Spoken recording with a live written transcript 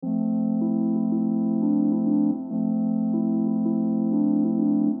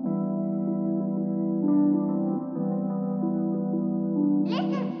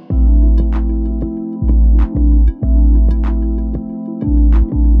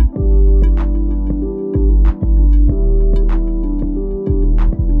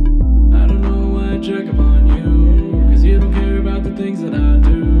I don't know why I jerk upon you, 'cause you don't care about the things that I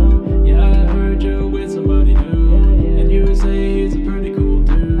do. Yeah, I heard you're with somebody new, and you say he's a pretty cool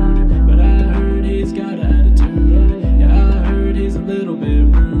dude, but I heard he's got attitude. Yeah, I heard he's a little bit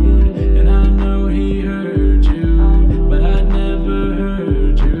rude, and I know he hurt you, but I never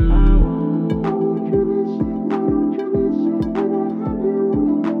heard you.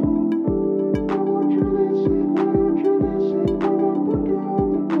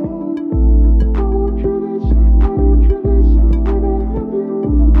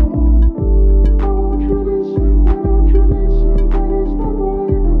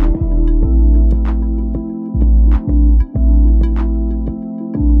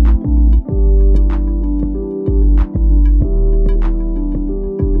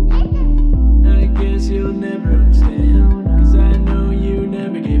 You'll never understand, 'cause I know you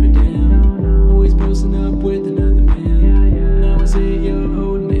never gave a damn. Always posting up with another man. Now I see you're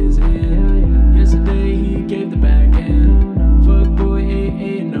holding his hand. Yesterday he gave the backhand. Fuck boy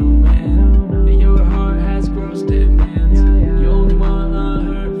ain't no man, and your heart has gross demands. You only want a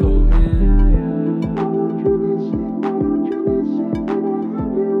hurtful man.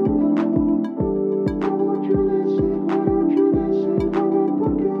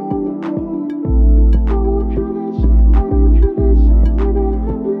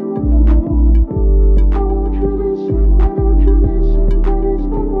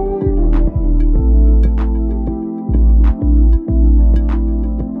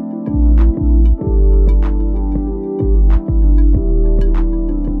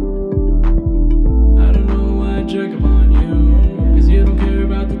 Jerk upon you, 'cause you don't care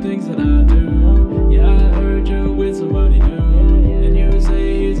about the things that I do.